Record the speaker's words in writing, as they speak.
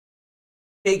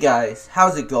Hey guys,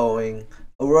 how's it going?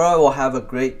 Aurora will have a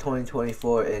great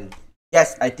 2024, and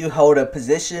yes, I do hold a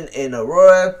position in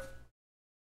Aurora,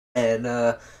 and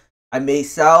I may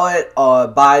sell it or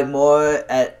buy more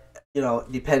at,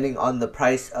 depending on the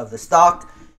price of the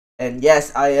stock. And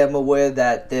yes, I am aware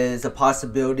that there's a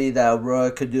possibility that Aurora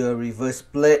could do a reverse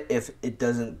split if it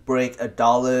doesn't break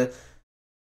 $1,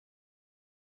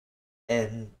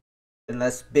 and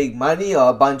unless big money or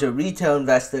a bunch of retail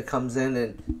investor comes in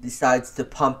and decides to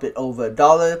pump it over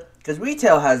 $1, because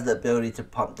retail has the ability to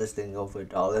pump this thing over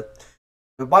 $1. If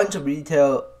a bunch of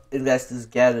retail investors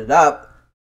get it up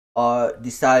or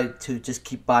decide to just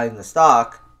keep buying the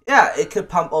stock, yeah, it could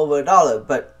pump over $1.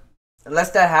 But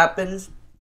unless that happens,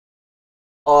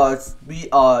 or we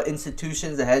are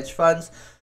institutions, the hedge funds,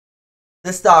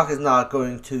 this stock is not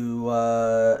going to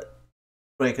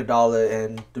break $1,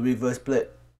 and the reverse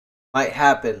split might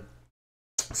happen.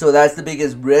 So that's the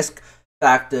biggest risk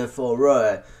factor for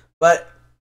Aurora. But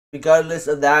regardless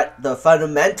of that, the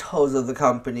fundamentals of the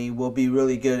company will be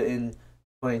really good in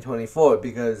 2024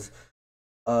 because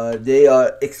they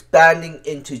are expanding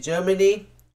into Germany,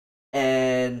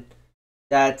 and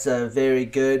that's very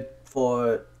good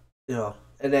for, and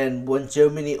then when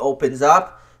Germany opens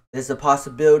up, there's a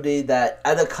possibility that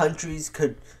other countries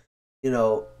could,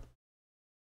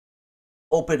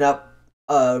 open up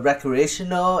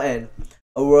recreational, and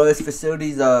Aurora's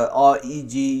facilities are all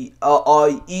EU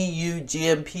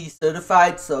GMP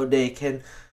certified, so they can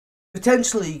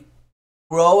potentially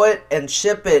grow it and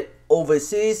ship it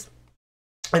overseas.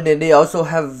 And then they also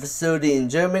have a facility in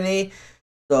Germany,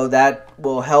 so that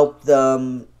will help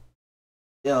them,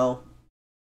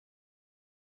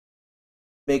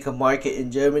 make a market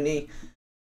in Germany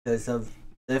because of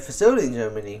their facility in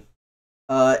Germany.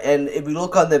 And if we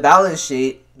look on the balance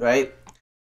sheet, right,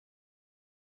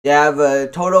 they have a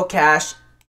total cash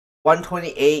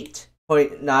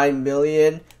 $128.9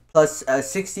 million plus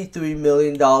 $63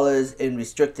 million in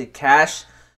restricted cash.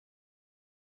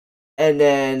 And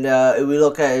then if we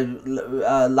look at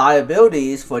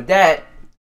liabilities for debt,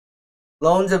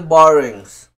 loans and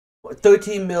borrowings,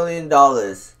 $13 million.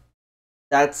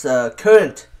 That's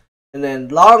current. And then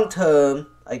long term,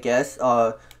 I guess,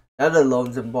 are other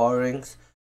loans and borrowings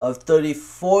of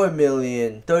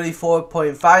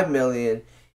 $34.5 million,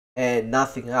 and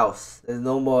nothing else. There's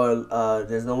no more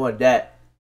debt.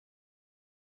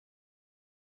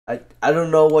 I don't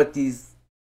know what these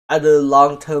other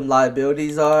long-term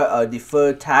liabilities are,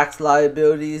 deferred tax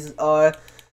liabilities are.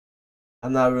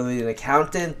 I'm not really an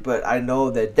accountant, but I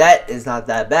know that debt is not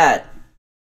that bad.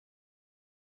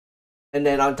 And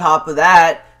then on top of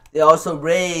that, they also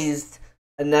raised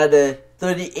another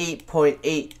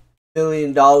 $38.8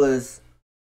 million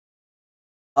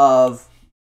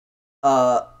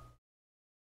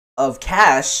of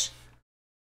cash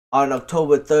on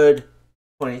October 3rd,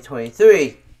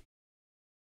 2023.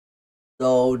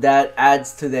 So that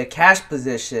adds to their cash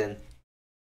position,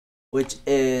 which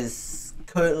is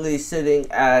currently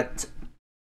sitting at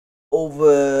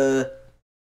over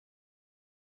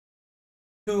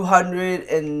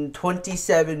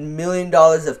 $227 million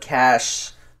of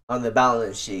cash on the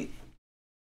balance sheet.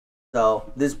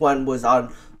 So this one was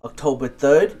on October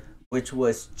 3rd, which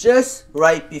was just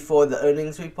right before the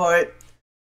earnings report.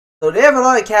 So they have a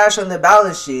lot of cash on the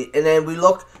balance sheet. And then we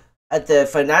look at the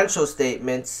financial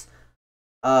statements.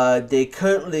 They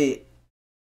currently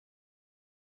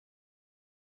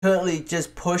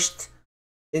just pushed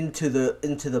into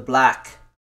the black.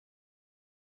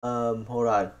 Hold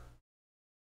on.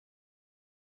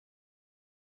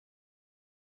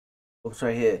 Oops,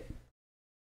 right here.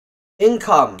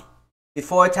 Income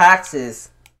before taxes,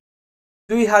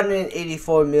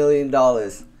 $384 million.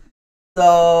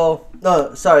 So,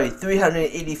 no, sorry,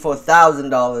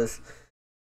 $384,000.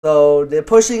 So they're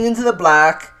pushing into the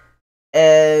black,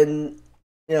 and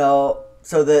so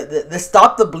the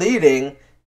stop the bleeding.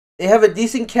 They have a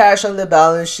decent cash on the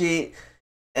balance sheet,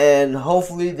 and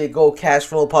hopefully they go cash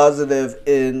flow positive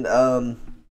in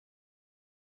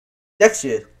next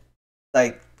year,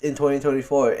 like in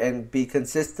 2024, and be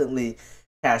consistently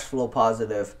cash flow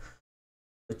positive,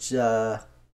 which is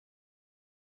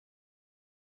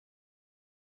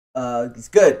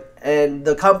good. And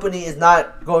the company is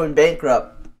not going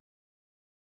bankrupt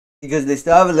because they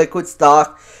still have a liquid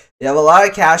stock. They have a lot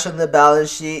of cash on the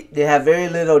balance sheet. They have very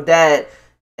little debt,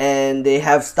 and they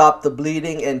have stopped the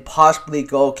bleeding and possibly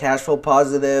go cash flow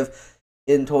positive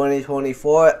in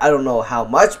 2024. I don't know how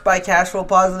much by cash flow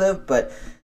positive, but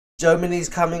Germany's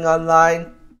coming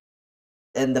online,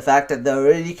 and the fact that they're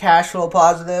already cash flow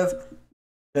positive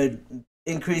could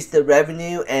increase the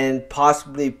revenue and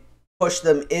possibly push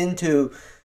them into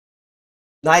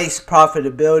nice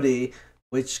profitability,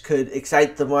 which could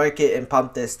excite the market and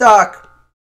pump their stock.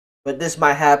 But this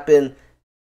might happen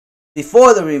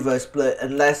before the reverse split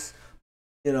unless,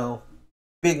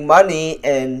 big money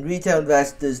and retail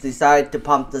investors decide to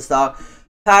pump the stock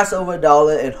pass over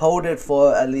 $1 and hold it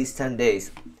for at least 10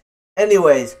 days.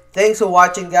 Anyways, thanks for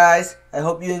watching, guys. I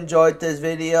hope you enjoyed this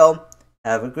video.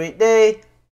 Have a great day.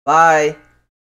 Bye.